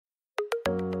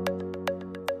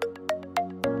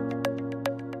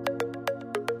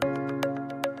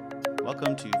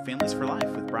welcome to Families for Life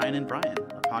with Bryan and Brian,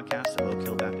 a podcast of Oak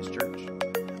Hill Baptist Church.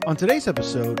 On today's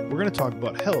episode, we're going to talk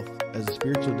about health as a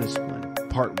spiritual discipline,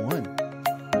 part 1.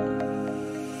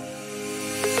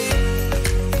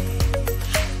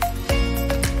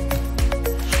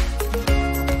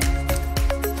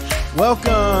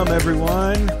 Welcome,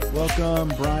 everyone. Welcome,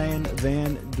 Brian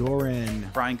Van Doren.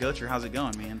 Brian Gocher, how's it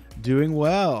going, man? Doing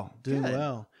well. Doing Good.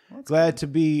 well. Well, Glad to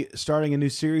be starting a new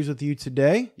series with you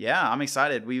today. Yeah, I'm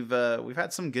excited. We've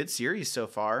had some good series so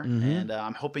far, and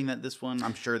I'm hoping that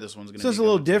I'm sure this one's going to be So it's a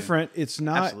little different. It's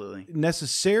not Absolutely.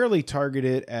 necessarily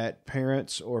targeted at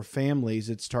parents or families.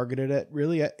 It's targeted at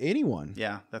really at anyone.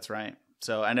 Yeah, that's right.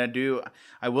 So, and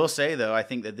I will say though, I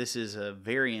think that this is a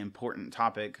very important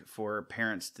topic for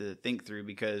parents to think through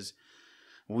because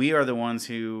we are the ones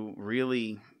who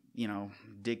really,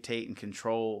 dictate and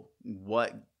control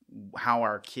how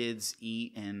our kids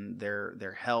eat and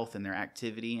their health and their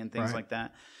activity and things Right. like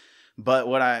that. But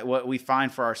what we find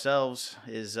for ourselves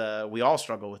is we all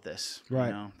struggle with this.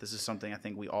 Right. This is something I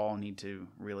think we all need to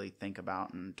really think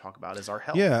about and talk about is our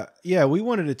health. Yeah. We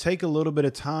wanted to take a little bit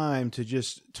of time to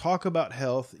just talk about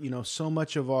health. So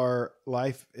much of our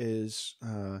life is,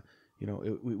 we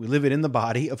live it in the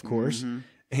body, of course. Mm-hmm.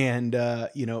 And,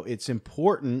 it's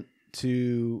important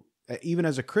to, even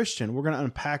as a Christian, we're going to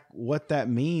unpack what that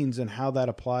means and how that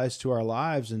applies to our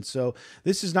lives. And so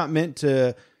this is not meant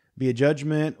to be a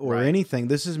judgment or Right. anything.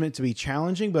 This is meant to be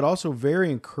challenging, but also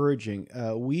very encouraging.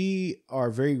 We are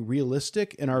very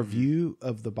realistic in our view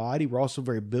of the body. We're also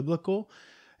very biblical.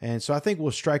 And so I think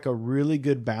we'll strike a really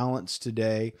good balance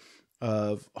today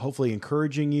of hopefully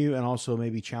encouraging you and also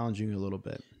maybe challenging you a little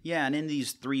bit. Yeah, and in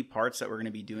these 3 parts that we're going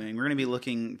to be doing, we're going to be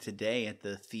looking today at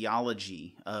the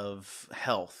theology of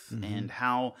health and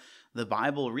how the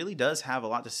Bible really does have a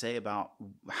lot to say about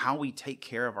how we take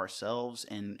care of ourselves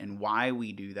and why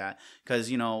we do that. Because,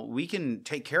 we can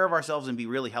take care of ourselves and be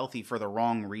really healthy for the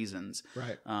wrong reasons.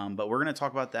 Right. But we're going to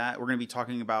talk about that. We're going to be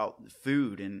talking about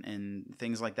food and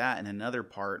things like that in another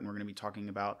part. And we're going to be talking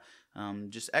about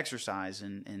just exercise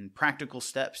and practical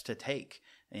steps to take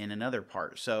in another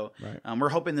part. So Right. We're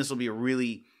hoping this will be a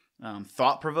really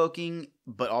thought-provoking,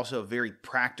 but also a very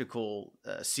practical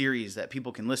series that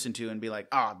people can listen to and be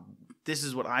like, this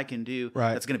is what I can do.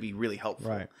 Right. That's going to be really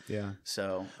helpful. Right. Yeah.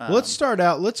 So Let's start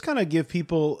out. Let's kind of give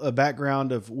people a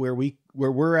background of where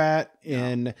we're at.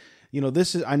 And,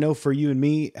 this is, I know for you and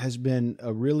me has been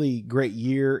a really great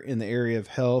year in the area of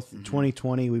health.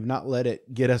 2020, we've not let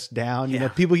it get us down. Yeah.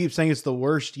 People keep saying it's the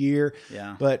worst year,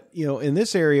 Yeah. but in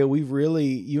this area,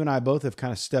 you and I both have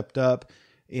kind of stepped up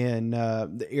in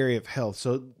the area of health.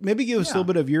 So maybe give us a little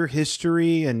bit of your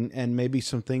history and maybe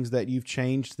some things that you've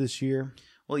changed this year.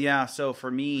 Well, yeah. So for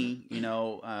me,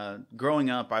 growing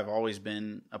up, I've always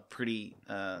been a pretty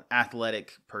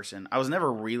athletic person. I was never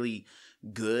really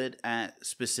good at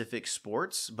specific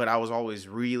sports, but I was always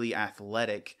really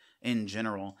athletic in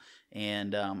general.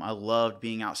 And I loved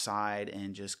being outside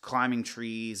and just climbing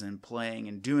trees and playing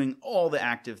and doing all the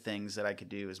active things that I could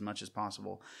do as much as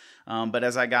possible. But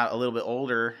as I got a little bit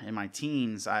older in my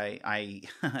teens, I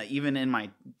even in my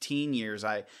teen years,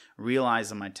 I realized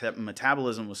that my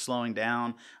metabolism was slowing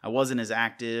down. I wasn't as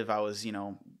active. I was,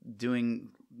 doing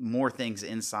more things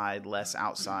inside, less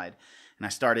outside. And I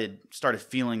started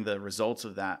feeling the results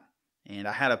of that. And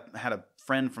I had a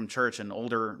friend from church, an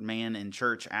older man in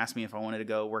church, asked me if I wanted to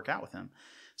go work out with him.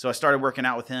 So I started working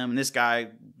out with him. And this guy,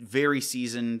 very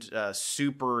seasoned,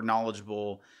 super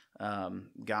knowledgeable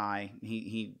guy.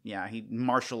 He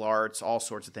martial arts, all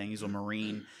sorts of things. He's a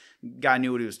Marine. Guy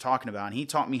knew what he was talking about. And he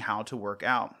taught me how to work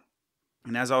out.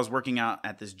 And as I was working out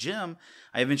at this gym,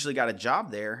 I eventually got a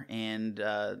job there and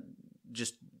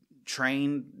just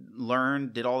trained,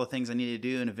 learned, did all the things I needed to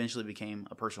do, and eventually became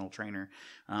a personal trainer.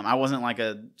 I wasn't like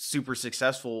a super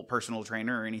successful personal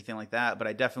trainer or anything like that, but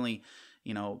I definitely,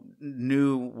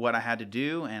 knew what I had to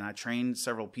do, and I trained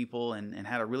several people and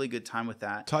had a really good time with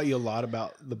that. Taught you a lot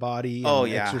about the body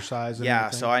and exercise and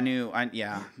everything. So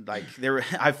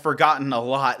I've forgotten a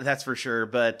lot, that's for sure,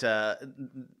 but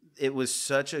it was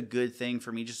such a good thing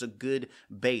for me, just a good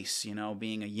base,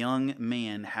 being a young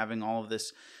man, having all of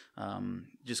this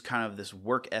just kind of this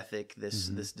work ethic, this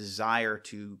desire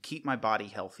to keep my body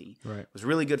healthy. Right. It was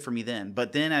really good for me then.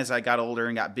 But then as I got older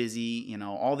and got busy,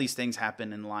 all these things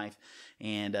happened in life,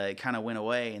 and it kind of went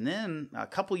away. And then a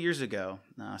couple years ago,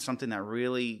 something that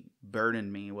really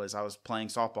burdened me was I was playing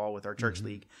softball with our church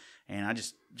league, and I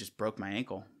just broke my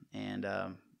ankle, and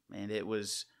it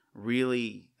was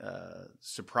really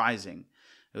surprising.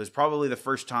 It was probably the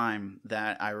first time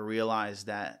that I realized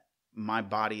that my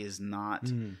body is not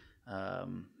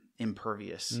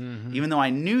impervious. Even though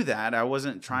I knew that, I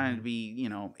wasn't trying to be,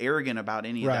 arrogant about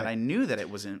any of Right. that. I knew that it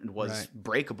was Right.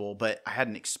 breakable, but I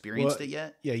hadn't experienced it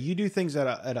yet. Yeah, you do things at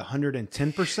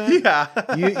 110%. Yeah.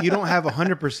 You don't have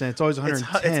 100%. It's always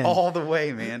 110. It's all the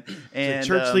way, man. And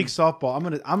church league softball.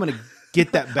 I'm gonna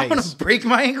get that I'm gonna base. break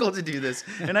my ankle to do this,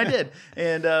 and I did.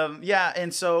 And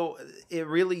and so it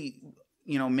really,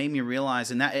 made me realize.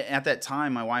 And that at that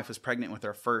time, my wife was pregnant with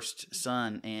our first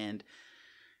son, and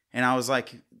I was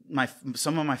like,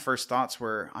 some of my first thoughts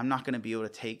were, I'm not going to be able to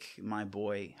take my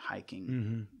boy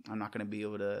hiking. I'm not going to be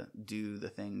able to do the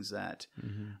things that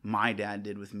my dad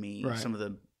did with me. Right. Some of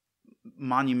the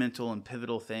monumental and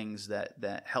pivotal things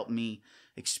that helped me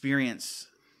experience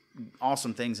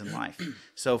awesome things in life.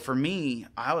 So for me,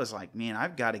 I was like, man,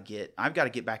 I've got to get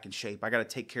back in shape. I got to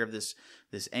take care of this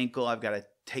ankle. I've got to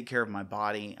take care of my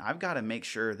body. I've got to make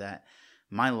sure that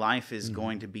my life is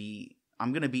going to be,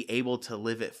 I'm going to be able to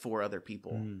live it for other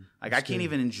people. Like I can't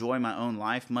even enjoy my own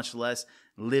life, much less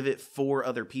live it for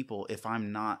other people if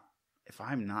I'm not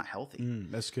healthy.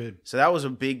 That's good. So that was a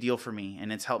big deal for me,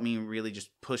 and it's helped me really just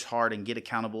push hard and get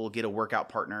accountable, get a workout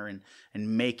partner,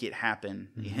 and make it happen,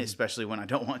 especially when I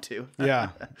don't want to.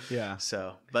 Yeah.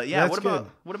 So, but yeah, That's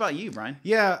what about you, Brian?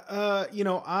 Yeah,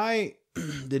 I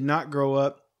did not grow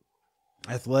up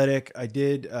athletic. I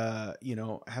did,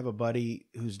 have a buddy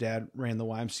whose dad ran the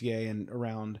YMCA, and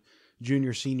around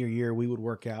junior, senior year, we would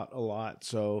work out a lot.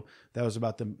 So that was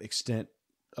about the extent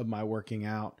of my working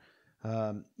out.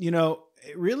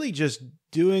 Really just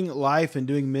doing life and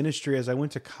doing ministry. As I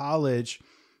went to college,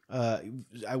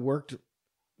 I worked,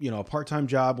 a part-time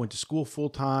job, went to school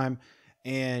full-time,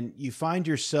 and you find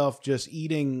yourself just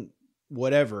eating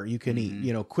whatever you can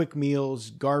eat, quick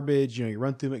meals, garbage, you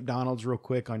run through McDonald's real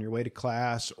quick on your way to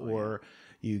class, or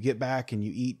you get back and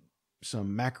you eat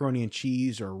some macaroni and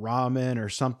cheese or ramen or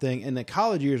something. And the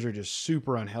college years are just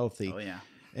super unhealthy. Oh yeah.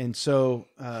 And so,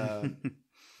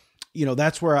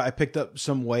 that's where I picked up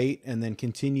some weight, and then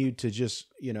continued to just,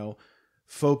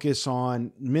 focus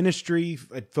on ministry,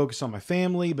 focus on my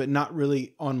family, but not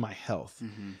really on my health.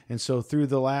 And so through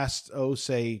the last,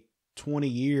 say 20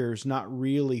 years, not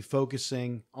really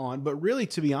focusing on, but really,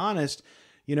 to be honest,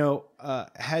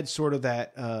 had sort of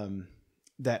that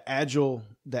agile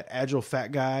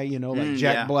fat guy, like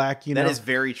Jack Black, that is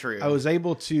very true. I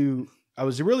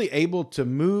was really able to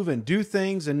move and do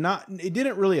things, and it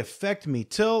didn't really affect me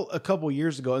till a couple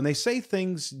years ago. And they say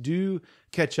things do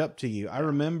catch up to you. I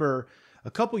remember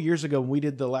a couple years ago when we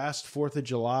did the last 4th of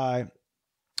July,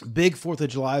 big 4th of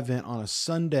July event on a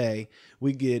Sunday.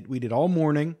 We did all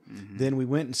morning. Then we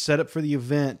went and set up for the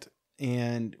event,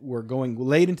 and we're going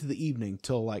late into the evening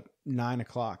till like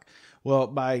 9:00. Well,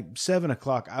 by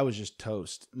 7:00, I was just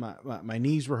toast. My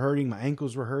knees were hurting. My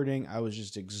ankles were hurting. I was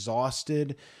just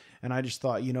exhausted. And I just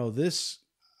thought, I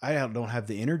don't have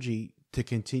the energy to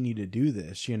continue to do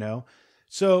this,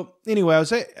 So anyway,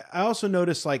 I also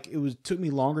noticed like took me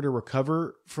longer to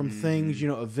recover from things,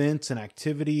 events and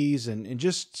activities, and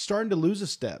just starting to lose a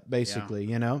step, basically,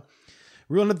 One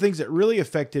of the things that really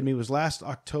affected me was last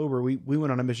October, we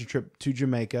went on a mission trip to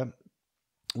Jamaica.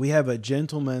 We have a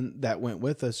gentleman that went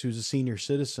with us who's a senior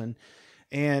citizen,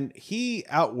 and he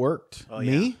outworked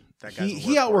me.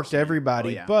 He outworked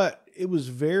everybody, but it was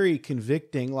very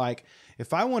convicting. Like,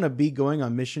 if I want to be going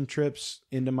on mission trips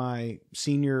into my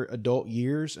senior adult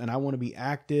years and I want to be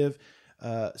active,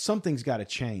 something's got to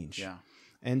change. Yeah.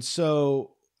 And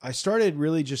so I started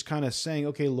really just kind of saying,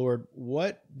 okay, Lord,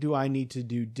 what do I need to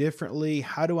do differently?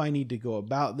 How do I need to go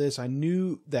about this? I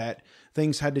knew that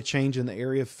things had to change in the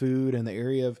area of food and the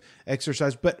area of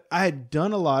exercise, but I had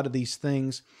done a lot of these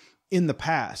things in the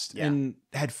past and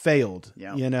had failed,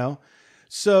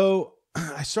 So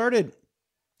I started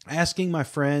asking my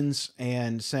friends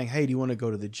and saying, hey, do you want to go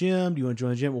to the gym? Do you want to join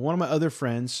the gym? Well, one of my other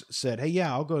friends said, hey,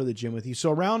 yeah, I'll go to the gym with you.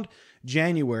 So around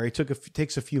January,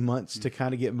 takes a few months to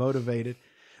kind of get motivated.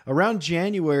 Around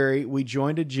January, we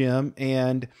joined a gym,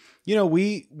 and,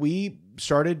 we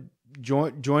started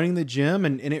joining the gym,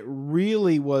 and it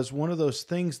really was one of those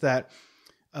things that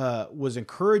was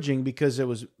encouraging, because it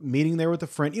was meeting there with a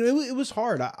friend. It was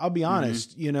hard. I'll be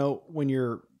honest, when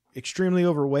you're extremely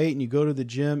overweight and you go to the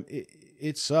gym,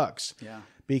 it sucks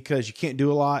because you can't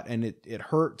do a lot, and it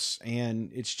hurts,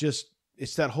 and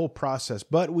it's that whole process.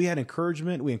 But we had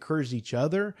encouragement. We encouraged each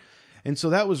other. And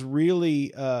so that was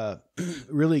really,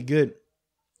 really good.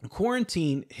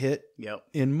 Quarantine hit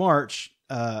in March.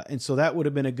 And so that would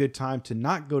have been a good time to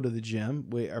not go to the gym.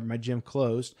 My gym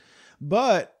closed,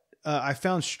 but I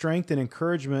found strength and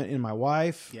encouragement in my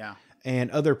wife and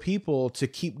other people to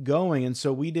keep going. And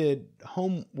so we did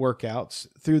home workouts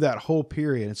through that whole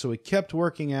period. And so we kept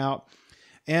working out.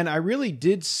 And I really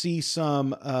did see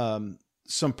some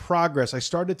progress. I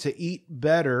started to eat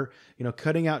better,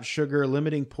 cutting out sugar,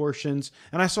 limiting portions,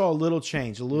 and I saw a little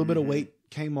change. A little bit of weight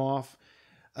came off,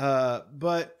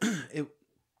 but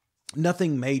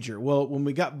nothing major. Well, when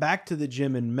we got back to the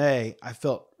gym in May, I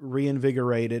felt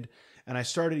reinvigorated, and I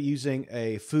started using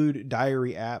a food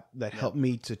diary app that helped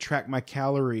me to track my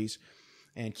calories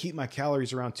and keep my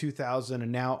calories around 2,000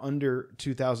 and now under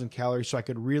 2,000 calories, so I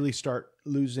could really start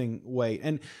losing weight.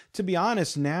 And to be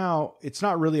honest, now it's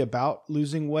not really about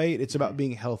losing weight. It's about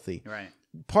being healthy. Right.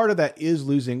 Part of that is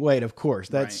losing weight, of course.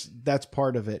 That's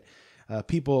part of it.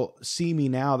 People see me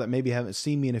now that maybe haven't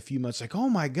seen me in a few months, like, oh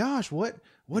my gosh, what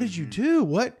did you do?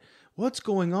 What's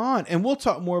going on? And we'll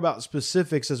talk more about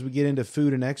specifics as we get into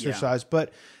food and exercise.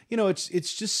 But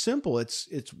it's just simple. It's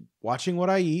watching what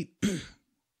I eat,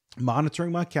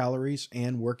 monitoring my calories,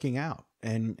 and working out.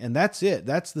 And that's it.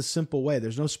 That's the simple way.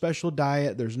 There's no special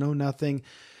diet. There's no nothing.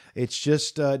 It's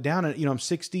just down. I'm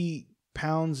 60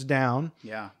 pounds down.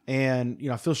 Yeah. And,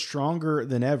 I feel stronger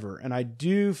than ever. And I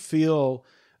do feel,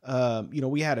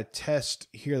 we had a test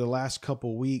here the last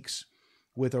couple weeks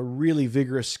with a really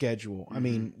vigorous schedule. I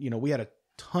mean, we had a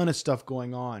ton of stuff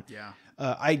going on. Yeah.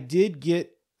 I did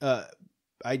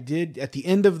at the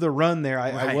end of the run there.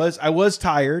 I was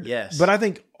tired. Yes. But I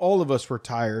think all of us were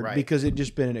tired because it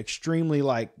just been an extremely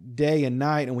day and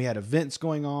night, and we had events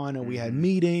going on, and we had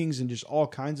meetings and just all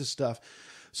kinds of stuff.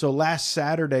 So last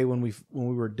Saturday when we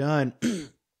were done,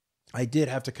 I did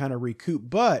have to kind of recoup,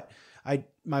 but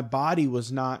my body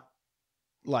was not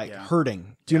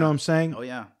hurting. Do you know what I'm saying? Oh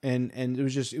yeah. And it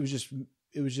was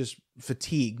just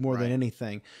fatigue more than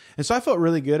anything. And so I felt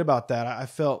really good about that. I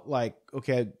felt like,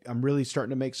 okay, I'm really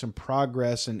starting to make some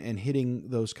progress and hitting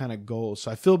those kind of goals.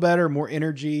 So I feel better, more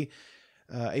energy,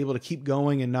 able to keep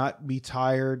going and not be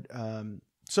tired.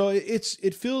 So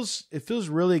it feels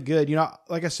really good.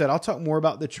 Like I said, I'll talk more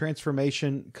about the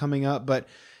transformation coming up, but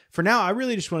for now, I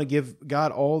really just want to give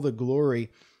God all the glory.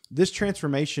 This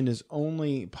transformation is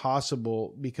only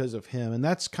possible because of him. And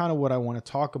that's kind of what I want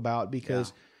to talk about,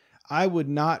 because I would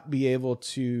not be able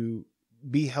to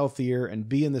be healthier and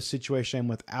be in the situation I'm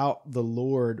without the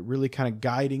Lord really kind of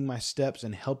guiding my steps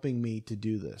and helping me to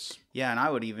do this. Yeah, and I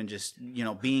would even just,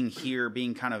 being here,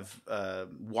 being kind of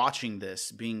watching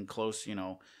this, being close,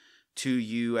 to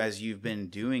you as you've been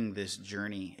doing this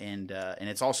journey. And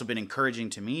it's also been encouraging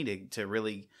to me to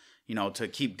really, to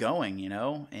keep going,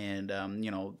 and,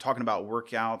 talking about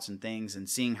workouts and things and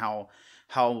seeing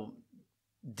how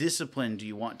disciplined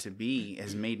you want to be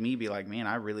has made me be like, man,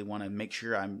 I really want to make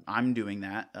sure I'm doing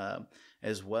that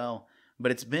as well.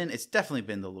 But it's definitely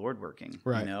been the Lord working,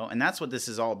 right? And that's what this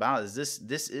is all about. Is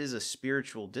this is a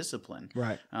spiritual discipline,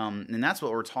 right? And that's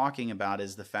what we're talking about,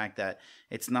 is the fact that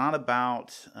it's not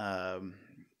about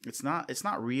it's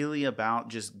not really about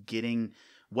just getting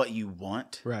what you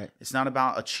want, right? It's not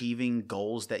about achieving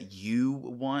goals that you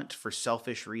want for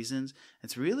selfish reasons.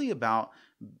 It's really about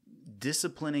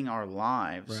disciplining our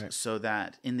lives so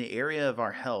that in the area of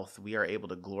our health, we are able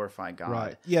to glorify God.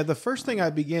 Right. Yeah. The first thing I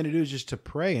began to do is just to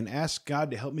pray and ask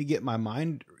God to help me get my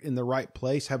mind in the right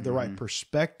place, have the right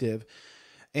perspective,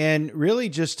 and really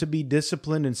just to be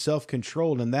disciplined and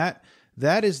self-controlled. And that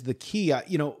is the key.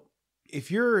 If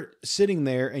you're sitting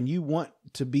there and you want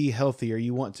to be healthy or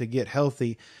you want to get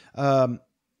healthy,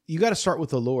 you got to start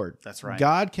with the Lord. That's right.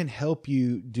 God can help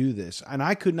you do this. And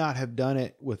I could not have done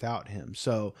it without him.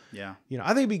 So, I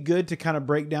think it'd be good to kind of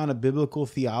break down a biblical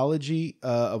theology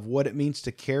of what it means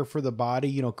to care for the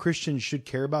body. Christians should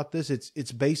care about this.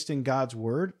 It's based in God's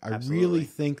word. I really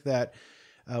think that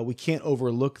we can't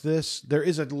overlook this. There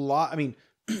is a lot. I mean,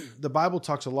 the Bible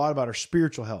talks a lot about our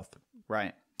spiritual health.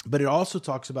 Right. But it also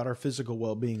talks about our physical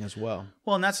well-being as well.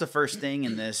 Well, and that's the first thing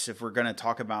in this. If we're going to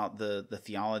talk about the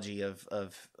theology of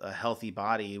a healthy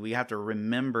body, we have to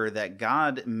remember that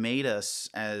God made us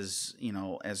as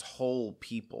whole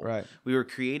people. Right. We were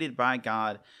created by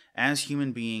God as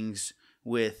human beings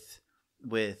with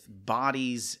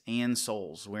bodies and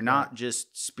souls. We're not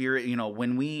just spirit.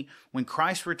 When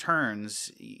Christ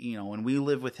returns, when we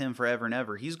live with him forever and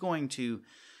ever, He's going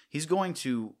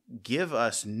to give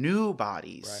us new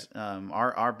bodies. Right.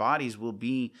 Our bodies will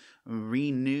be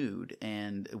renewed,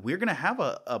 and we're going to have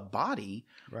a body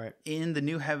in the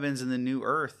new heavens and the new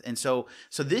earth. And so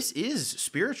this is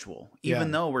spiritual,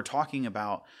 even though we're talking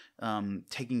about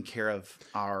taking care of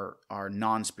our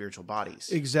non-spiritual bodies.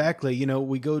 Exactly.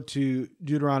 We go to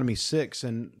Deuteronomy 6,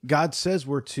 and God says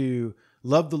we're to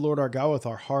love the Lord our God with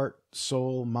our heart,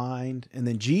 soul, mind. And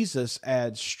then Jesus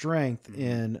adds strength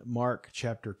in Mark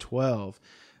chapter 12.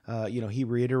 He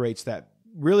reiterates that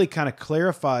really kind of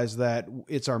clarifies that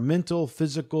it's our mental,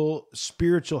 physical,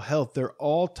 spiritual health. They're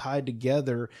all tied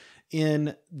together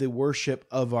in the worship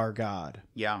of our God.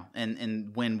 Yeah.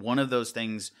 And when one of those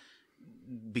things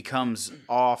becomes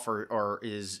off or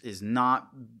is not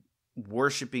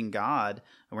worshiping God,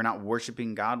 and we're not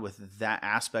worshiping God with that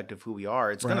aspect of who we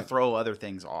are, it's going to throw other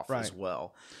things off as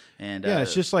well. And yeah,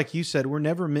 it's just like you said, we're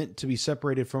never meant to be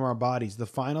separated from our bodies. The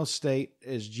final state,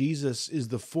 as Jesus is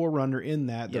the forerunner in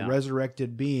that, the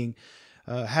resurrected being,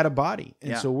 had a body.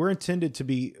 And so we're intended to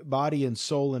be body and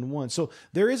soul in one. So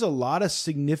there is a lot of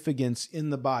significance in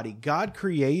the body. God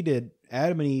created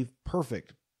Adam and Eve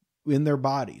perfect in their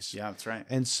bodies. Yeah, that's right.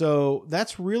 And so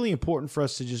that's really important for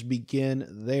us to just begin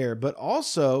there. But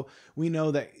also, we know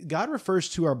that God refers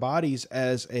to our bodies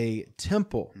as a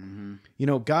temple. Mm-hmm. You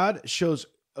know, God shows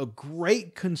a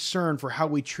great concern for how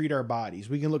we treat our bodies.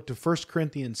 We can look to 1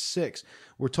 Corinthians 6.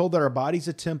 We're told that our body's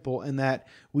a temple and that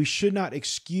we should not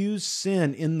excuse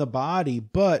sin in the body,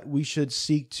 but we should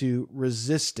seek to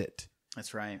resist it.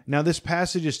 That's right. Now, this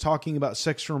passage is talking about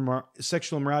sexual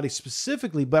immorality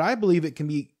specifically, but I believe it can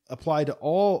be applied to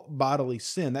all bodily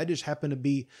sin. That just happened to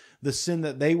be the sin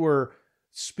that they were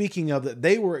speaking of, that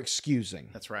they were excusing.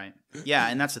 That's right. Yeah,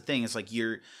 and that's the thing. It's like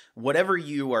whatever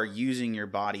you are using your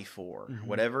body for,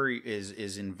 whatever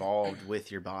is involved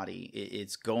with your body,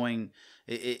 it's going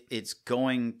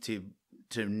to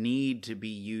need to be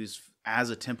used as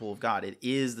a temple of God. It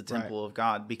is the temple of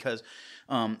God because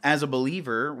as a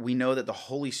believer, we know that the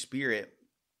Holy Spirit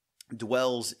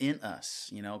dwells in us.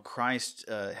 You know, Christ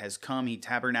has come, he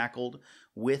tabernacled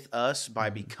with us by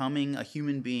becoming a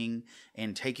human being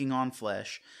and taking on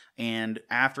flesh. And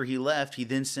after he left, he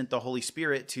then sent the Holy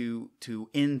Spirit to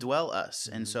indwell us.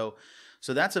 And so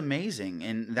that's amazing.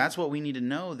 And that's what we need to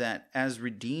know, that as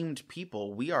redeemed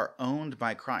people, we are owned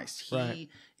by Christ. He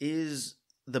is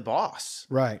the boss.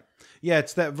 Right. Yeah,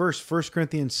 it's that verse, 1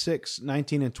 Corinthians 6,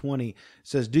 19 and 20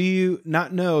 says, "Do you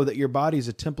not know that your body is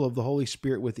a temple of the Holy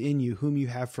Spirit within you, whom you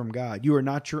have from God? You are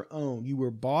not your own. You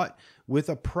were bought with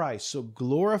a price. So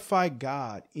glorify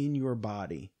God in your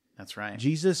body." That's right.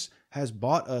 Jesus has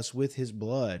bought us with his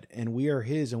blood, and we are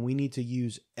his, and we need to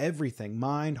use everything,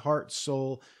 mind, heart,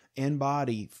 soul, and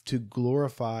body, to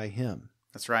glorify him.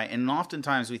 That's right. And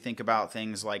oftentimes we think about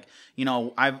things like, you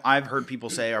know, I've heard people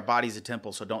say our body's a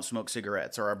temple, so don't smoke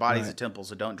cigarettes, or our body's a temple,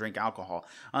 so don't drink alcohol.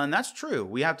 And that's true.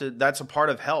 That's a part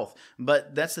of health.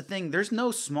 But that's the thing. There's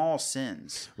no small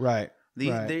sins. Right.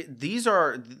 Those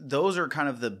are kind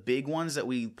of the big ones that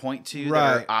we point to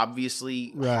that are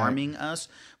obviously harming us.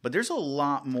 But there's a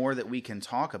lot more that we can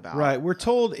talk about. Right. We're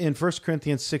told in 1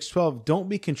 Corinthians 6:12, don't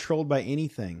be controlled by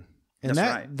anything. And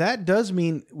that does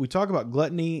mean, we talk about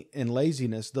gluttony and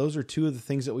laziness. Those are two of the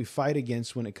things that we fight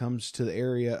against when it comes to the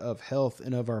area of health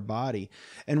and of our body.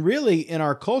 And really, in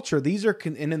our culture, and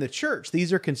in the church,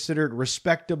 these are considered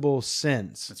respectable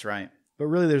sins. That's right. But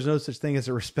really, there's no such thing as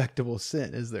a respectable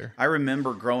sin, is there? I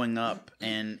remember growing up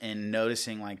and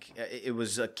noticing, like, it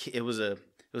was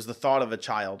the thought of a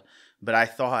child, but I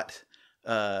thought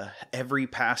every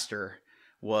pastor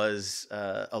was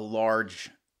a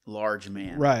large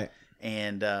man. Right.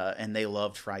 And they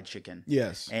loved fried chicken.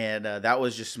 Yes. And that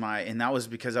was just that was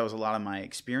because that was a lot of my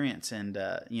experience. And,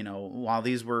 you know, while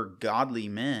these were godly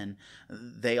men,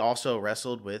 they also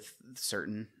wrestled with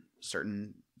certain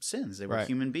sins. They were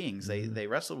human beings. They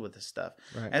wrestled with this stuff,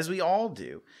 as we all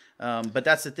do. But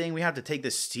that's the thing. We have to take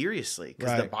this seriously,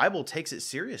 because the Bible takes it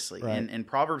seriously. And in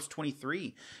Proverbs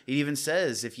 23, it even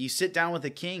says, if you sit down with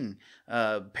a king,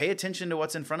 pay attention to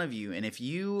what's in front of you. And if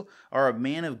you are a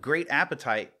man of great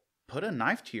appetite, put a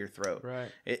knife to your throat.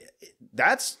 Right.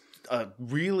 That's a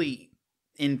really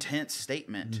intense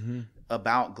statement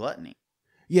about gluttony.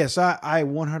 Yes, I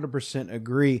 100%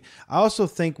 agree. I also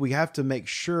think we have to make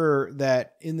sure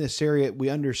that in this area, we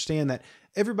understand that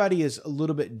everybody is a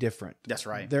little bit different. That's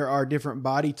right. There are different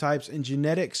body types, and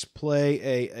genetics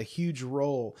play a huge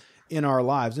role in our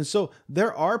lives. And so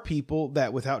there are people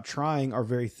that, without trying, are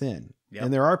very thin. Yep.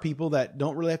 And there are people that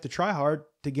don't really have to try hard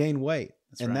to gain weight.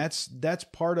 That's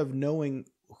part of knowing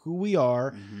who we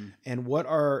are and what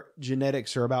our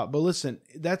genetics are about. But listen,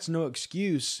 that's no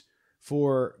excuse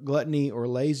for gluttony or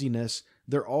laziness.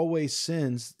 They're always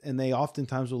sins, and they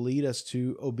oftentimes will lead us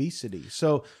to obesity.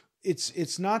 So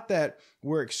it's not that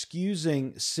we're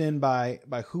excusing sin by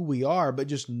who we are, but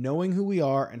just knowing who we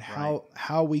are and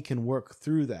how we can work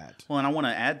through that. Well, and I want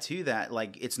to add to that,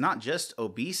 like, it's not just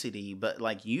obesity, but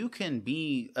like you can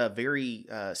be a very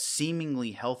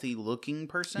seemingly healthy looking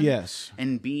person, Yes,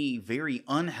 and be very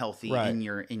unhealthy in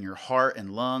your heart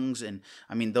and lungs, and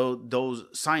I mean those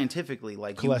scientifically,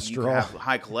 like you have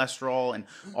high cholesterol and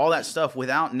all that stuff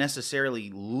without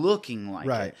necessarily looking like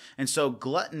it. And so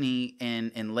gluttony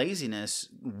and laziness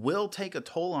will take a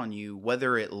toll on you,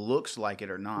 whether it looks like it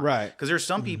or not. Right. Because there's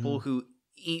some people who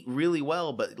eat really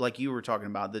well, but like you were talking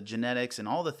about, the genetics and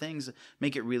all the things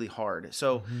make it really hard.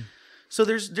 So so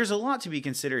there's a lot to be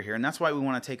considered here, and that's why we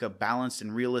want to take a balanced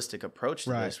and realistic approach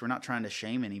to this. We're not trying to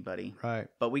shame anybody. Right.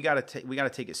 But we got to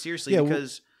take it seriously,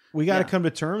 because we got to come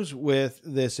to terms with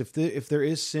this. If there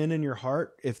is sin in your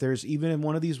heart, if there's even in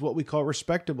one of these what we call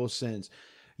respectable sins,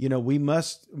 we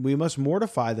must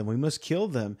mortify them. We must kill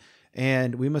them.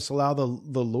 And we must allow the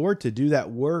Lord to do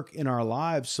that work in our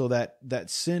lives, so that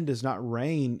sin does not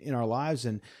reign in our lives.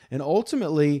 And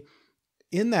ultimately,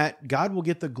 in that, God will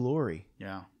get the glory.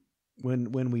 Yeah.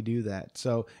 When we do that.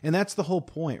 So, and that's the whole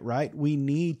point, right? We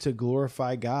need to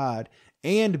glorify God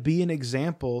and be an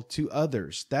example to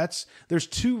others. There's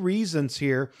two reasons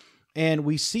here. And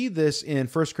we see this in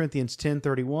 1 Corinthians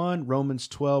 10:31, Romans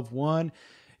 12:1.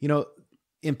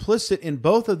 Implicit in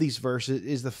both of these verses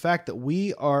is the fact that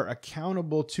we are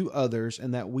accountable to others,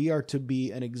 and that we are to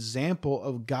be an example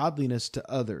of godliness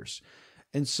to others.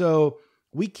 And so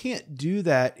we can't do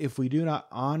that if we do not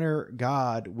honor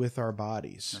God with our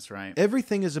bodies. That's right.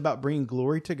 Everything is about bringing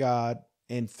glory to God,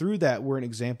 and through that, we're an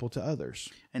example to others.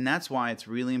 And that's why it's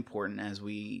really important, as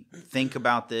we think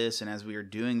about this and as we are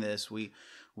doing this,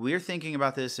 we're thinking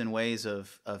about this in ways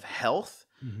of health.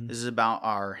 This is about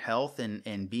our health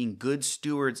and being good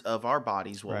stewards of our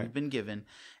bodies, what we've been given,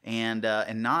 and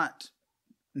not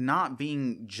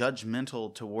being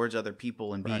judgmental towards other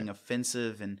people, and being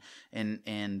offensive and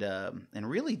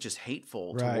really just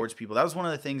hateful towards people. That was one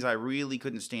of the things I really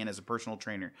couldn't stand as a personal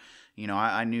trainer.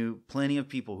 I knew plenty of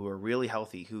people who are really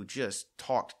healthy who just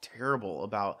talked terrible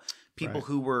about people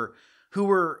who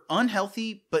were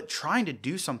unhealthy but trying to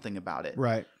do something about it.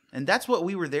 Right. And that's what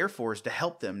we were there for, is to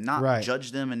help them, not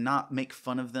judge them and not make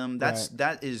fun of them.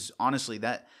 That is honestly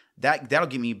that'll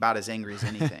get me about as angry as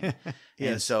anything.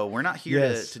 And so we're not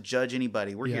here to judge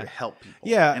anybody. We're here to help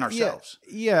people and ourselves.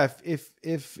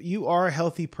 If you are a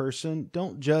healthy person,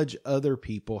 don't judge other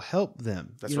people. Help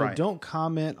them. That's right. Don't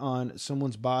comment on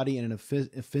someone's body in an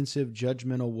offensive,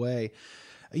 judgmental way.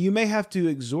 You may have to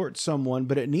exhort someone,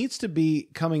 but it needs to be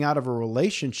coming out of a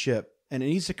relationship. And it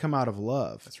needs to come out of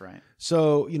love. That's right.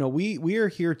 So, we are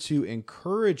here to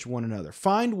encourage one another.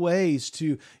 Find ways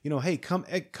to, hey, come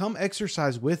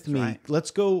exercise with me. Right.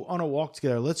 Let's go on a walk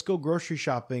together. Let's go grocery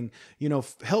shopping.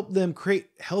 Help them create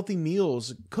healthy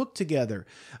meals, cook together.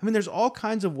 I mean, there's all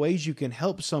kinds of ways you can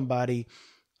help somebody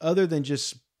other than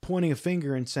just pointing a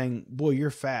finger and saying, boy,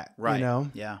 you're fat. Right.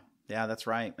 Yeah, that's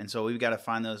right. And so we've got to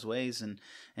find those ways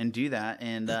and do that.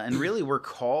 And really we're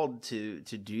called to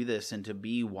do this and to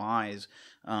be wise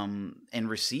and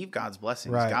receive God's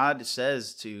blessings. Right. God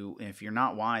says if you're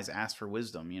not wise, ask for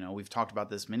wisdom. We've talked about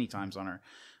this many times on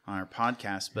our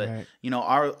podcast, but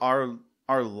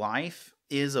our life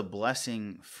is a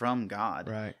blessing from God.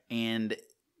 Right. And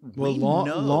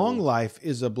long life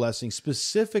is a blessing.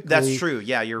 Specifically, that's true.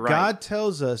 Yeah, you're right. God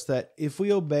tells us that if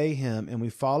we obey Him and we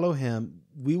follow Him,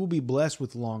 we will be blessed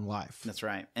with long life. That's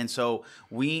right. And so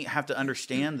we have to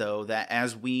understand, though, that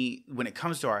when it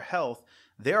comes to our health,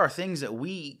 there are things that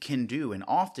we can do and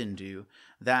often do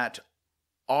that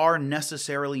are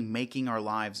necessarily making our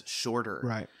lives shorter.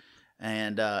 Right.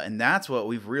 And that's what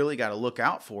we've really got to look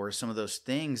out for, some of those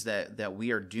things that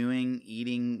we are doing,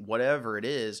 eating, whatever it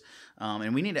is.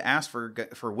 And we need to ask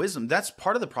for wisdom. That's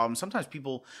part of the problem. Sometimes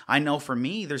people, I know for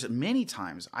me, there's many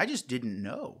times I just didn't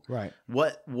know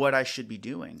what I should be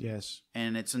doing. Yes.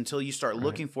 And it's until you start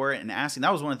looking for it and asking.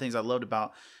 That was one of the things I loved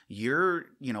about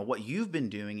what you've been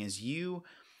doing is you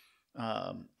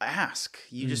ask.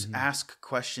 You just ask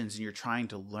questions and you're trying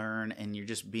to learn and you're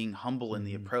just being humble in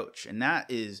the approach. And that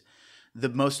is the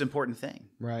most important thing.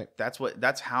 Right.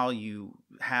 That's how you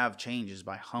have change, is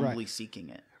by humbly seeking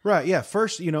it. Right. Yeah.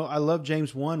 First, I love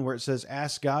James 1 where it says,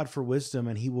 ask God for wisdom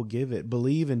and He will give it.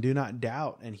 Believe and do not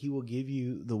doubt, and He will give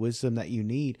you the wisdom that you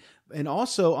need. And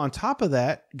also on top of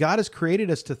that, God has created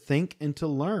us to think and to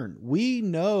learn. We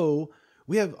know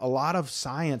we have a lot of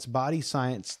science, body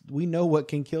science. We know what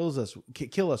can kill us.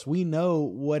 We know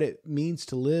what it means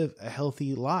to live a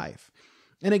healthy life.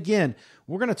 And again,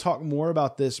 we're going to talk more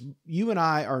about this. You and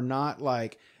I are not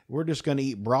we're just going to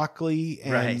eat broccoli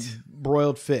and Right.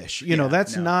 broiled fish. You know,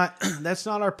 that's no. not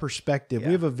our perspective. Yeah.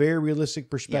 We have a very realistic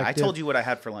perspective. Yeah, I told you what I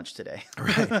had for lunch today.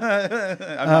 Right. I'm not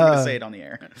going to say it on the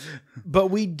air. But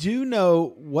we do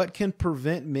know what can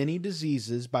prevent many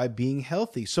diseases by being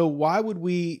healthy. So why would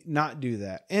we not do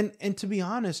that? And to be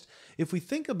honest, if we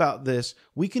think about this,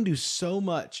 we can do so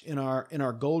much in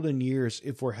our golden years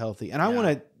if we're healthy. And I want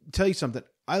to tell you something.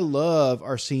 I love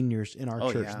our seniors in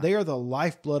our church. Yeah. They are the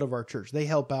lifeblood of our church. They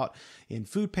help out in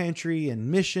food pantry and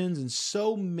missions and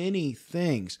so many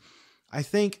things. I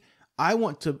think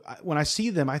when I see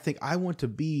them, I think I want to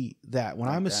be that. When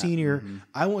I'm a senior,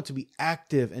 I want to be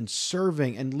active and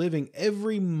serving and living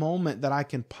every moment that I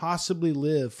can possibly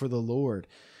live for the Lord.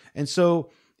 And so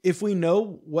if we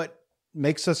know what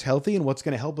makes us healthy and what's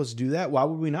going to help us do that, why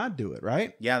would we not do it,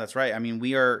 right? Yeah, that's right. I mean,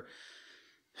 we are...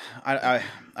 I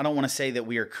don't want to say that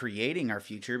we are creating our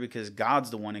future, because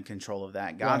God's the one in control of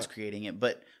that. God's creating it,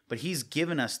 but He's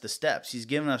given us the steps. He's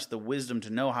given us the wisdom to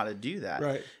know how to do that,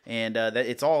 right? And that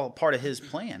it's all part of His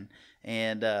plan.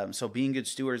 And so being good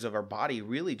stewards of our body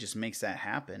really just makes that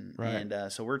happen. Right.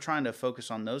 And so we're trying to focus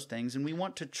on those things, and we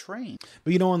want to train.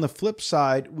 But on the flip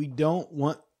side, we don't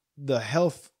want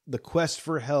the quest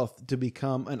for health to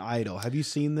become an idol. Have you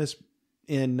seen this?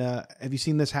 Have you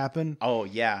seen this happen? Oh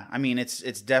yeah. I mean, it's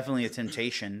definitely a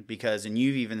temptation, because, and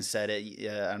you've even said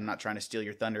it, I'm not trying to steal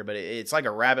your thunder, but it's like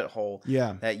a rabbit hole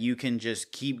that you can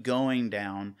just keep going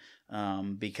down,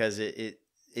 because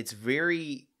it's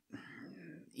very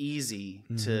easy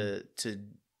to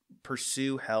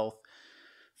pursue health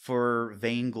for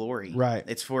vainglory. Right.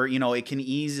 It's for, it can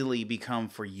easily become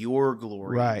for your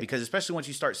glory. Right. Because especially once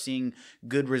you start seeing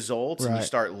good results and you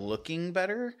start looking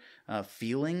better,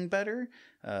 feeling better,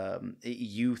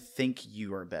 you think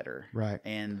you are better. Right.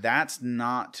 And that's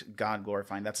not God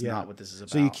glorifying. That's not what this is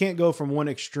about. So you can't go from one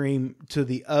extreme to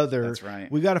the other. That's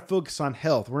right. We got to focus on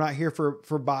health. We're not here for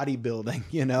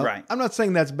bodybuilding, Right. I'm not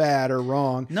saying that's bad or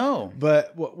wrong. No.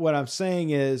 But what I'm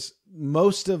saying is,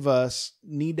 most of us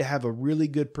need to have a really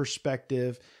good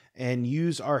perspective and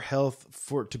use our health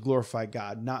to glorify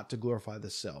God, not to glorify the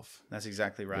self. That's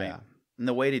exactly right. Yeah. And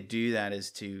the way to do that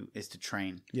is to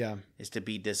train. Yeah. Is to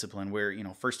be disciplined. Where,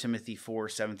 1 Timothy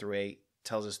 4:7-8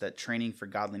 tells us that training for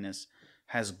godliness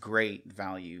has great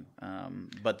value.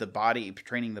 But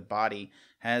training the body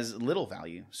has little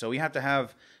value. So we have to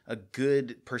have a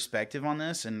good perspective on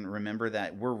this and remember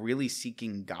that we're really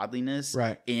seeking godliness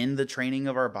in the training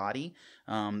of our body.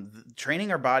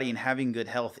 Training our body and having good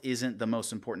health isn't the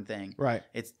most important thing. Right.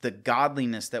 It's the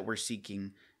godliness that we're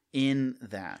seeking in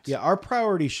that. Yeah, our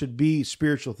priority should be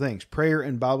spiritual things, prayer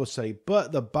and Bible study,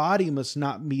 but the body must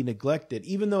not be neglected.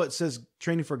 Even though it says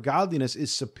training for godliness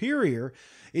is superior,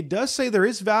 it does say there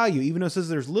is value. Even though it says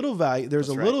there's little value, there's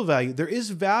little value. There is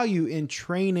value in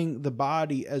training the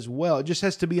body as well. It just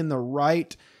has to be in the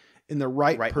right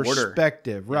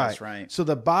perspective. Order. Right. That's right. So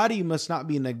the body must not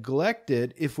be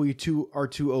neglected if we are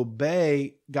to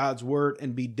obey God's word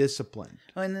and be disciplined.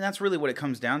 And that's really what it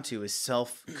comes down to, is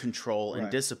self-control and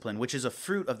discipline, which is a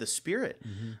fruit of the Spirit.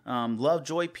 Love,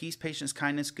 joy, peace, patience,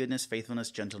 kindness, goodness,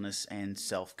 faithfulness, gentleness, and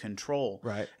self-control.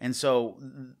 Right. And so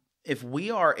if we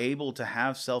are able to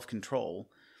have self-control,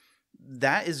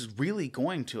 that is really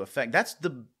going to affect, that's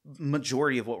the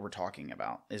majority of what we're talking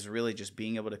about, is really just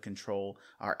being able to control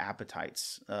our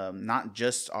appetites, not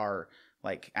just our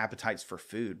appetites for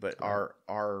food, but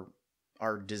our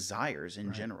desires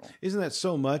in general. Isn't that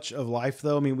so much of life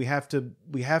though? I mean, we have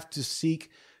to seek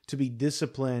to be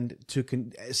disciplined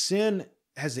sin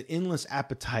has an endless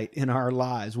appetite in our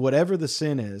lives, whatever the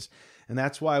sin is. And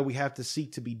that's why we have to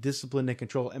seek to be disciplined and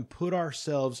control and put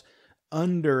ourselves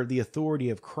under the authority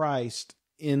of Christ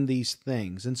in these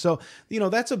things. And so,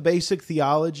 that's a basic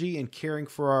theology and caring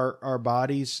for our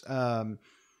bodies.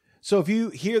 So if you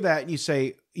hear that and you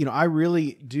say, I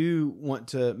really do want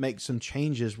to make some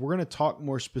changes, we're going to talk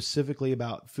more specifically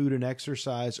about food and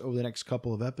exercise over the next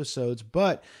couple of episodes.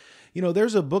 But,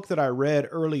 there's a book that I read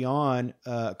early on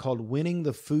called Winning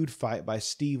the Food Fight by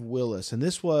Steve Willis. And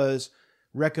this was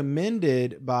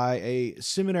recommended by a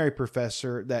seminary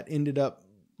professor that ended up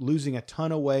losing a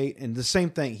ton of weight. And the same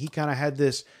thing, he kind of had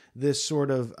this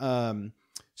sort of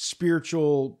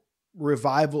spiritual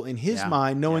revival in his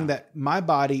mind, knowing that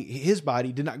his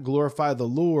body did not glorify the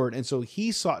Lord. And so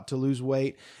he sought to lose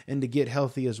weight and to get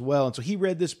healthy as well. And so he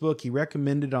read this book. He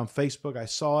recommended it on Facebook. I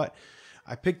saw it.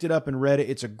 I picked it up and read it.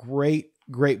 It's a great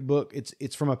book.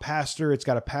 It's from a pastor. It's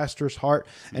got a pastor's heart.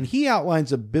 And he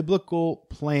outlines a biblical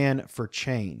plan for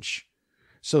change.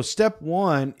 So step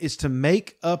one is to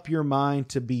make up your mind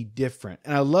to be different.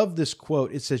 And I love this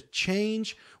quote. It says,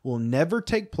 change will never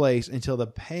take place until the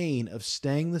pain of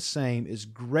staying the same is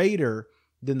greater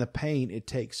than the pain it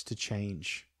takes to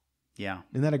change. Yeah.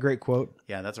 Isn't that a great quote?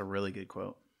 Yeah, that's a really good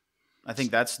quote. I think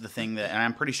that's the thing that, and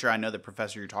I'm pretty sure I know the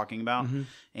professor you're talking about,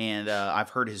 and I've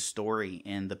heard his story,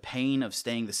 and the pain of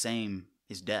staying the same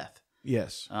is death.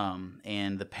 Yes.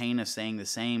 And the pain of staying the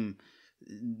same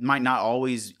might not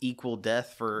always equal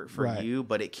death for Right. you,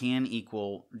 but it can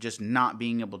equal just not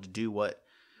being able to do what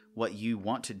you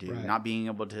want to do, Right. not being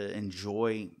able to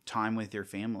enjoy time with your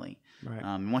family.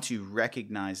 Right. Once you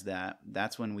recognize that,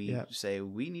 that's when we Yeah. say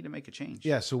we need to make a change.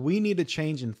 Yeah, so we need a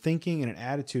change in thinking and an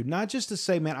attitude, not just to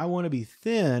say, man, I want to be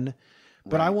thin,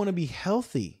 but I Right. want to be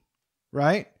healthy,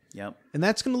 right? Yep. And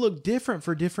that's going to look different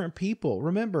for different people.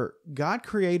 Remember, God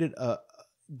created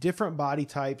different body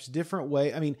types, different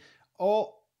way. I mean,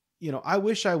 I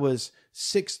wish I was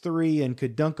 6'3" and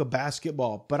could dunk a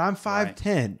basketball, but I'm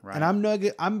 5'10", Right.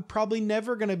 and I'm probably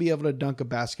never going to be able to dunk a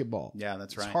basketball. Yeah,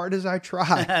 that's right. As hard as I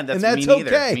try, that's and that's me neither.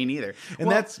 okay. Me neither. And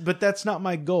Well, that's not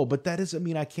my goal. But that doesn't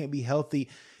mean I can't be healthy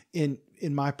in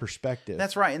my perspective.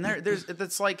 That's right. And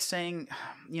that's like saying,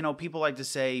 people like to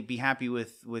say, be happy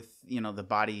with the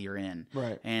body you're in.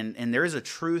 Right. And there is a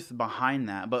truth behind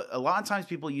that. But a lot of times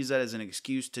people use that as an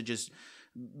excuse to just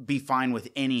be fine with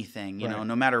anything, Right.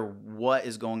 no matter what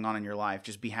is going on in your life,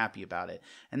 just be happy about it.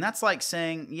 And that's like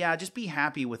saying, yeah, just be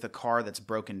happy with a car that's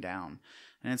broken down.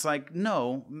 And it's like,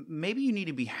 no, maybe you need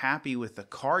to be happy with the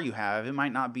car you have. It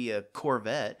might not be a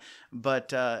Corvette,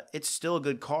 but it's still a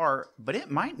good car, but it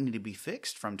might need to be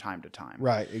fixed from time to time.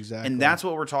 Right, exactly. And that's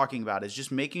what we're talking about, is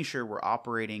just making sure we're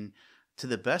operating to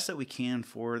the best that we can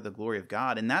for the glory of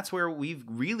God. And that's where we've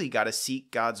really got to seek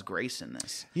God's grace in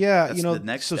this. Yeah, That's the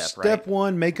next so step, step right?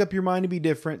 one, make up your mind to be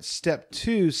different. Step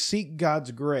two, seek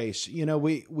God's grace.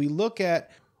 We look at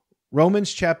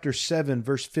Romans chapter 7,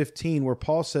 verse 15, where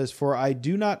Paul says, "For I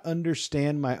do not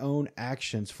understand my own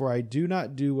actions, for I do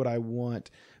not do what I want,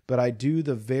 but I do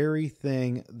the very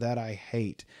thing that I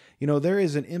hate." There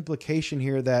is an implication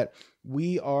here that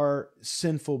we are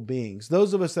sinful beings.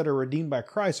 Those of us that are redeemed by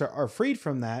Christ are freed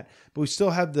from that, but we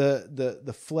still have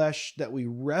the flesh that we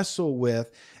wrestle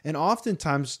with. And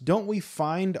oftentimes, don't we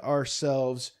find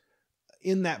ourselves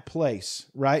in that place,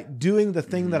 right? Doing the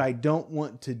thing that I don't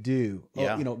want to do.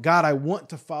 Yeah. God, I want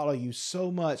to follow you so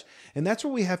much. And that's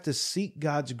where we have to seek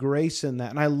God's grace in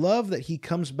that. And I love that he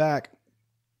comes back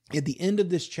at the end of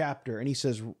this chapter, and he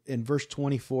says in verse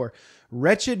 24,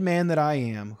 "Wretched man that I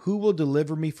am, who will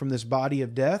deliver me from this body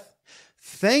of death?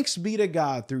 Thanks be to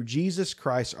God through Jesus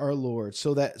Christ our Lord.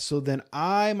 So then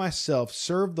I myself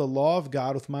serve the law of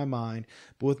God with my mind,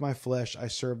 but with my flesh I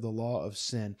serve the law of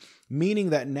sin." Meaning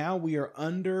that now we are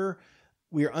under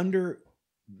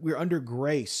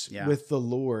grace with the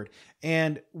Lord,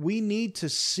 and we need to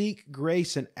seek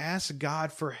grace and ask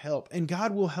God for help, and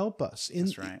God will help us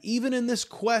even in this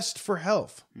quest for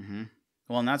health. Mm-hmm.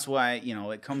 Well, and that's why,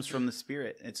 it comes from the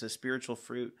Spirit. It's a spiritual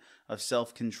fruit of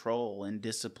self-control and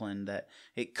discipline that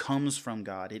it comes from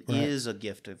God. It is a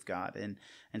gift of God.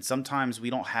 And sometimes we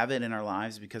don't have it in our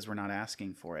lives because we're not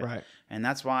asking for it. Right. And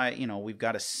that's why, we've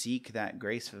got to seek that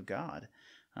grace of God.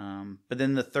 But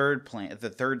then the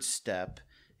third step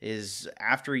is,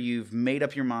 after you've made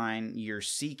up your mind, you're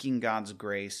seeking God's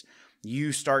grace,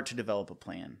 you start to develop a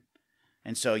plan.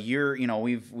 And so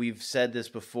we've said this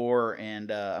before,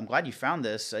 and I'm glad you found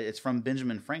this. It's from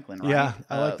Benjamin Franklin, right? Yeah,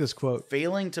 I like this quote.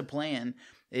 Failing to plan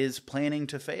is planning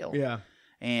to fail. Yeah.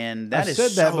 And that I've is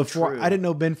said that so before. true. I didn't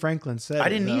know Ben Franklin said it. I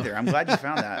didn't though. either. I'm glad you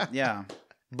found that. Yeah.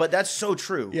 But that's so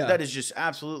true. Yeah. That is just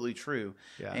absolutely true.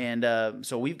 Yeah. And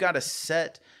so we've got to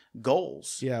set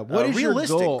goals. Yeah. What is your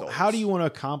realistic goal? goals. How do you want to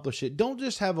accomplish it? Don't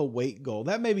just have a weight goal.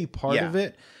 That may be part of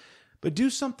it, but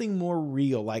do something more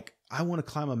real. Like, I want to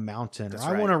climb a mountain, That's or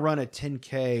I right. want to run a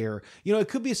 10K, or, it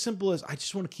could be as simple as I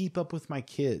just want to keep up with my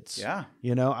kids. Yeah.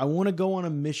 I want to go on a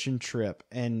mission trip,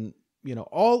 and,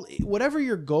 whatever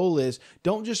your goal is,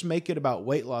 don't just make it about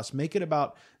weight loss. Make it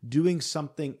about doing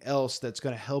something else that's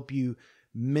going to help you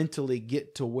mentally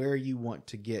get to where you want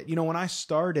to get. When I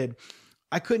started,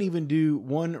 I couldn't even do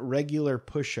one regular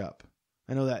push-up.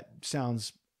 I know that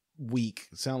sound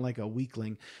like a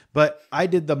weakling, but I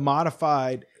did the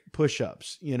modified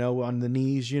push-ups, on the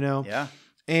knees, Yeah.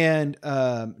 And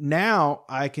now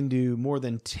I can do more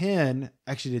than 10,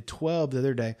 actually did 12 the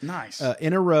other day. Nice.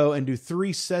 In a row, and do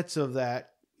 3 sets of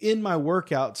that in my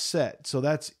workout set. So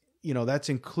that's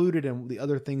included in the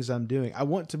other things I'm doing. I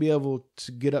want to be able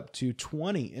to get up to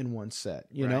 20 in one set,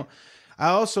 you know. I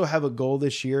also have a goal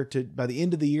this year by the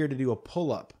end of the year, to do a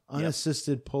pull-up,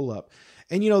 unassisted pull-up.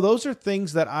 And, those are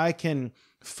things that I can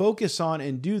focus on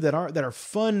and do that are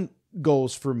fun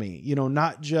goals for me,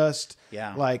 not just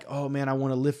like, oh man, I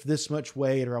want to lift this much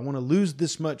weight or I want to lose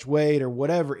this much weight or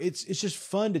whatever. It's just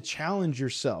fun to challenge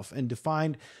yourself and to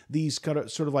find these kind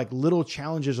of sort of like little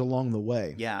challenges along the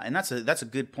way. Yeah. And that's a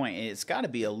good point. It's got to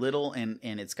be a little, and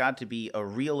it's got to be a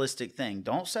realistic thing.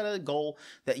 Don't set a goal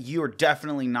that you are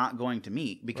definitely not going to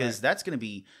meet, because that's going to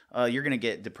be, you're going to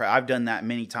get depressed. I've done that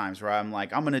many times where I'm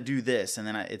like, I'm going to do this. And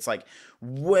then it's like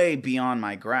way beyond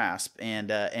my grasp. I'm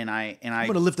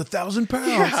going to lift 1,000 pounds.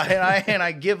 Yeah, and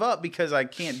I give up because I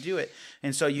can't do it.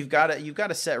 And so you've got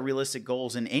to set realistic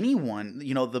goals. And anyone,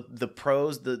 the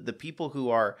pros, the people who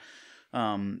are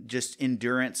just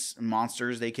endurance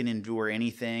monsters, they can endure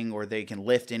anything or they can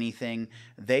lift anything.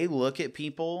 They look at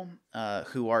people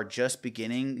who are just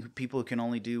beginning, people who can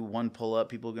only do one pull up,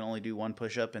 people who can only do one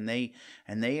push up, and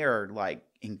they are like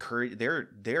encouraged.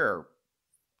 They're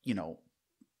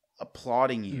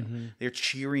applauding you. Mm-hmm. They're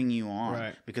cheering you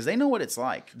on because they know what it's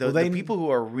like. The people who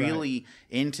are really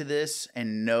into this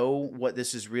and know what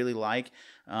this is really like,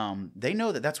 they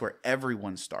know that that's where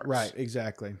everyone starts. Right,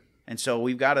 exactly. And so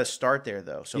we've got to start there,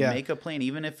 though. So make a plan,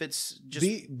 even if it's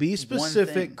just be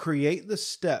specific. Create the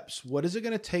steps. What is it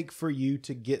going to take for you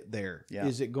to get there? Yeah.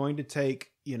 Is it going to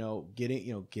take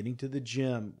getting to the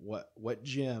gym? What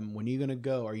gym? When are you going to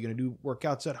go? Are you going to do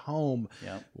workouts at home?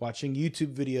 Yep. Watching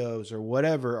YouTube videos or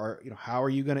whatever? Or how are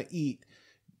you going to eat?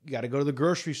 You got to go to the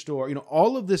grocery store.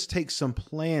 All of this takes some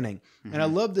planning. Mm-hmm. And I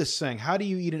love this saying: how do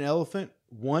you eat an elephant?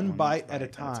 One bite at a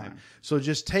time. So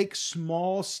just take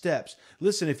small steps.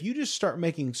 Listen, if you just start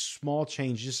making small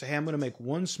changes, just say, hey, I'm going to make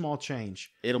one small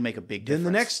change. It'll make a big difference.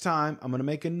 Then the next time, I'm going to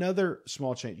make another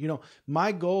small change.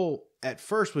 My goal at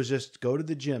first was just go to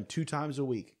the gym 2 times a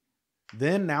week.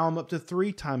 Then now I'm up to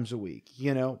 3 times a week.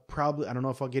 Probably, I don't know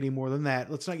if I'll get any more than that.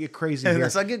 Let's not get crazy here.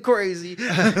 Let's not get crazy.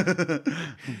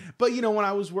 But, when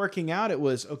I was working out, it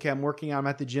was, okay, I'm working out. I'm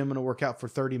at the gym. I'm going to work out for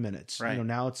 30 minutes. Right.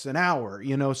 Now it's an hour,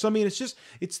 So, I mean,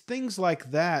 it's things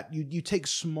like that. You take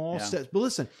small steps. But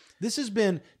listen, this has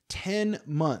been 10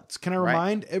 months. Can I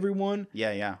remind everyone?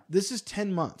 Yeah. This is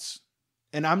 10 months.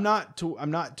 And I'm not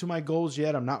to my goals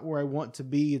yet. I'm not where I want to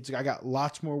be. I got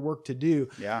lots more work to do.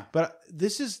 Yeah. But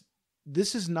this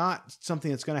is not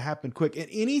something that's going to happen quick. And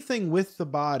anything with the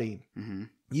body, mm-hmm.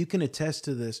 you can attest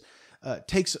to this,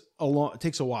 takes a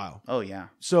while. Oh yeah.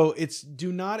 So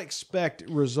do not expect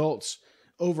results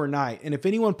overnight. And if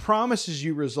anyone promises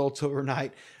you results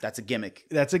overnight, that's a gimmick.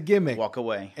 Walk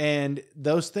away. And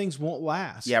those things won't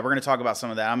last. Yeah, we're going to talk about some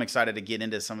of that. I'm excited to get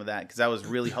into some of that because that was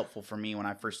really helpful for me when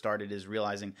I first started, is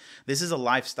realizing this is a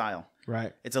lifestyle.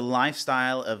 Right. It's a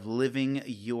lifestyle of living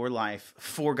your life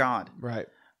for God. Right.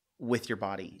 With your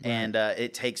body. Right. And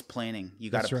it takes planning. You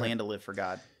got to plan to live for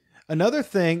God. Another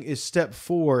thing is step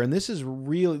 4, and this is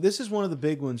one of the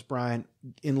big ones, Brian.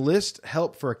 Enlist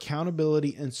help for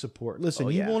accountability and support. Listen,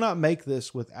 you will not make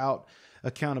this without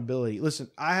accountability. Listen,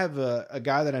 I have a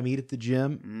guy that I meet at the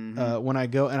gym mm-hmm. When I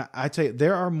go, and I tell you,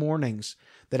 there are mornings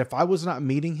that if I was not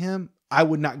meeting him, I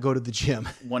would not go to the gym.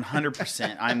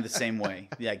 100%. I'm the same way.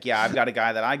 I've got a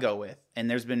guy that I go with, and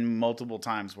there's been multiple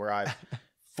times where I've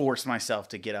force myself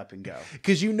to get up and go.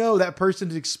 Because that person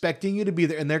is expecting you to be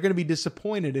there, and they're going to be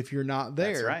disappointed if you're not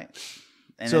there. That's right.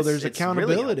 And so there's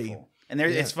accountability. Really, and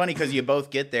it's funny because you both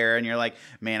get there and you're like,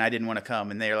 man, I didn't want to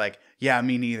come. And they're like, yeah,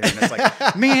 me neither. And it's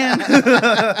like, man.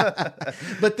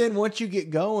 But then once you get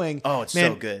going, it's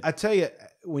so good. I tell you,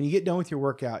 when you get done with your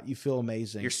workout, you feel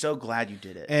amazing. You're so glad you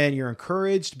did it. And you're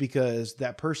encouraged because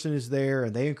that person is there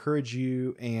and they encourage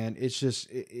you. And it's just,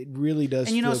 it really does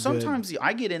feel good. And sometimes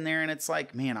I get in there and it's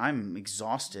like, man, I'm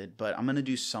exhausted, but I'm going to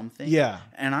do something. Yeah.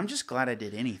 And I'm just glad I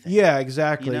did anything. Yeah,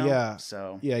 exactly. Yeah.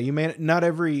 So. Yeah, you may not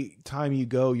every time you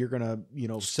go, you're going to,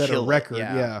 set a record.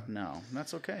 Yeah. No,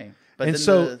 that's okay. And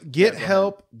so get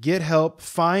help,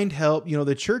 find help.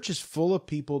 The church is full of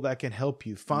people that can help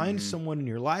you. Find mm-hmm. someone in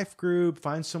your life group,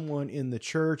 find someone in the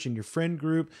church, in your friend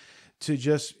group to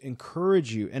just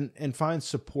encourage you and find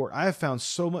support. I have found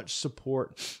so much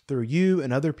support through you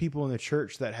and other people in the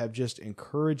church that have just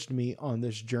encouraged me on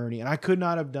this journey. And I could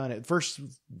not have done it. First,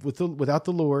 without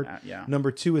the Lord.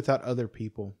 Number 2, without other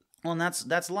people. Well, and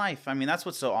that's life. I mean, that's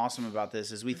what's so awesome about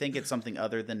this is we think it's something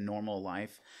other than normal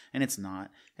life, and it's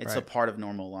not. It's a part of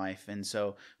normal life, and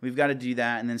so we've got to do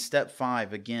that. And then step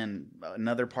 5, again,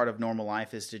 another part of normal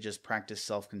life is to just practice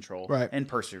self-control and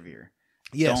persevere.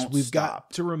 Yes, we've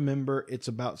got to remember it's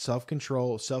about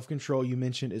self-control. Self-control, you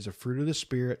mentioned, is a fruit of the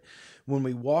Spirit. When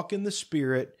we walk in the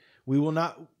Spirit, we will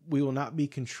not be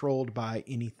controlled by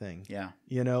anything. Yeah.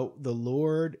 The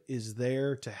Lord is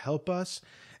there to help us,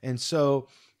 and so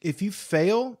if you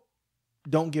fail,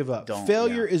 don't give up. Don't,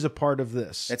 Failure is a part of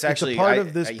this. It's actually a part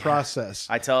of this process.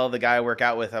 I tell the guy I work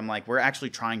out with, I'm like, we're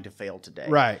actually trying to fail today.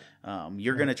 Right.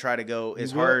 You're going to try to go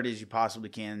as hard as you possibly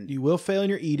can. You will fail in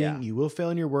your eating. You will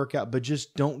fail in your workout, but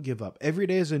just don't give up. Every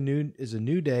day is a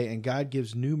new day, and God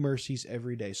gives new mercies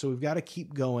every day. So we've got to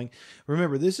keep going.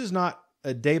 Remember, this is not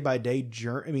a day-by-day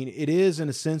journey. I mean, it is in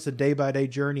a sense a day-by-day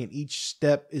journey, and each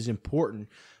step is important.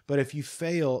 But if you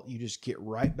fail, you just get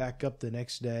right back up the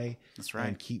next day. That's right.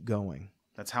 And keep going.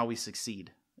 That's how we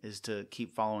succeed, is to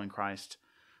keep following Christ,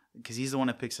 because he's the one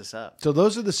that picks us up. So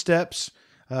those are the steps.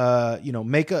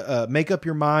 Make up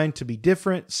your mind to be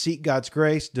different, seek God's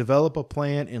grace, develop a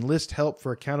plan, enlist help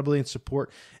for accountability and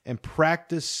support, and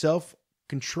practice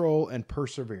self-control and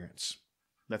perseverance.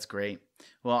 That's great.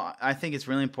 Well, I think it's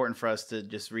really important for us to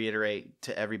just reiterate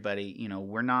to everybody,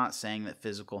 we're not saying that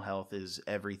physical health is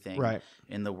everything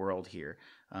in the world here.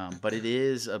 But it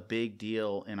is a big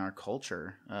deal in our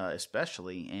culture,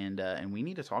 especially, and we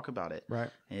need to talk about it. Right.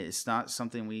 It's not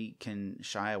something we can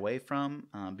shy away from,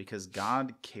 because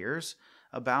God cares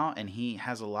about, and he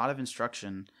has a lot of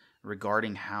instruction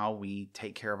regarding how we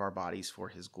take care of our bodies for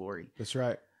his glory. That's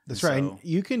right. That's right. And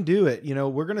you can do it.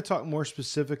 We're going to talk more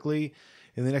specifically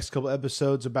in the next couple of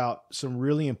episodes about some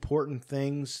really important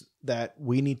things that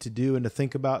we need to do and to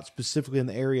think about, specifically in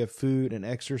the area of food and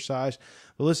exercise.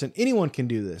 But listen, anyone can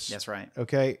do this. That's right.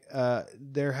 Okay.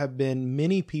 There have been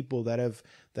many people that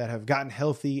have gotten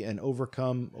healthy and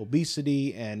overcome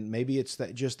obesity, and maybe it's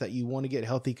that you want to get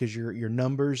healthy because your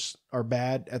numbers are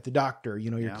bad at the doctor.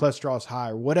 Your cholesterol is high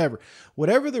or whatever.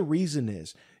 Whatever the reason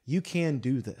is, you can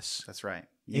do this. That's right.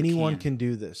 Anyone can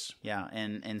do this. Yeah,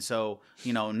 and so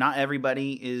not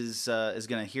everybody is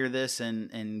going to hear this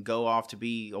and go off to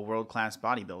be a world-class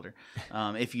bodybuilder.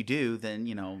 If you do, then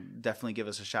definitely give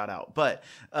us a shout out. But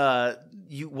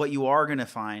what you are going to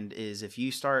find is, if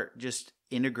you start just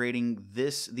integrating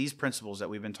these principles that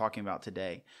we've been talking about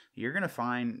today, you're going to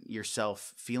find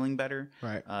yourself feeling better.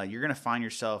 Right. You're going to find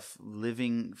yourself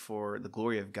living for the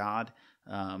glory of God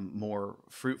more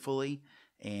fruitfully.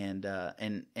 And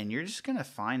you're just going to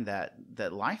find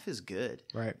that life is good,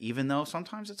 right? Even though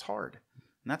sometimes it's hard,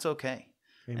 and that's okay.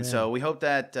 Amen. And so we hope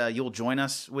that you'll join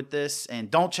us with this, and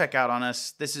don't check out on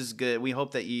us. This is good. We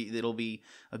hope that it'll be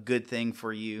a good thing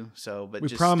for you. So, but we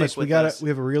just promise stick with we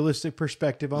have a realistic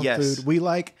perspective on food. We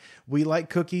like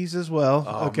cookies as well.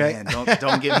 Oh, okay, man,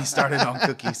 don't get me started on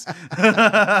cookies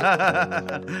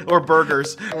or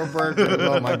burgers.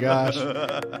 Oh my gosh,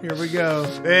 here we go.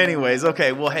 Anyways,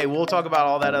 okay. Well, hey, we'll talk about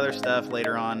all that other stuff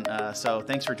later on. So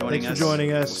thanks for joining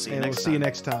us. We'll see you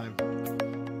next time.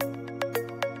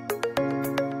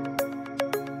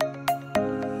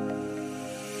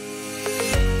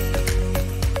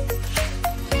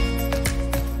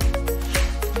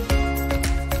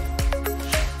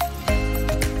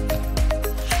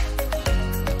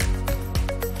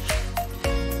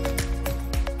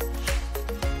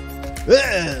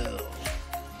 Well,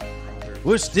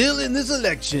 we're still in this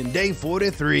election, day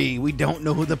 43. We don't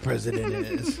know who the president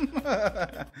is.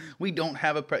 We don't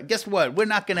have a president. Guess what? We're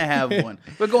not going to have one.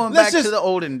 We're going back to the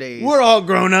olden days. We're all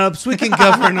grown-ups. We can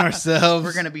govern ourselves.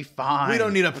 We're going to be fine. We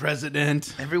don't need a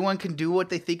president. Everyone can do what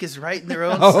they think is right in their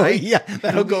own sight. Oh, yeah.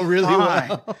 That'll go really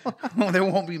well. There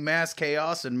won't be mass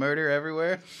chaos and murder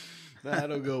everywhere.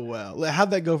 That'll go well. How'd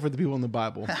that go for the people in the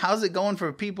Bible? How's it going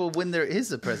for people when there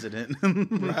is a president?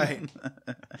 Right.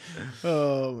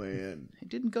 Oh, man. It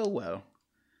didn't go well.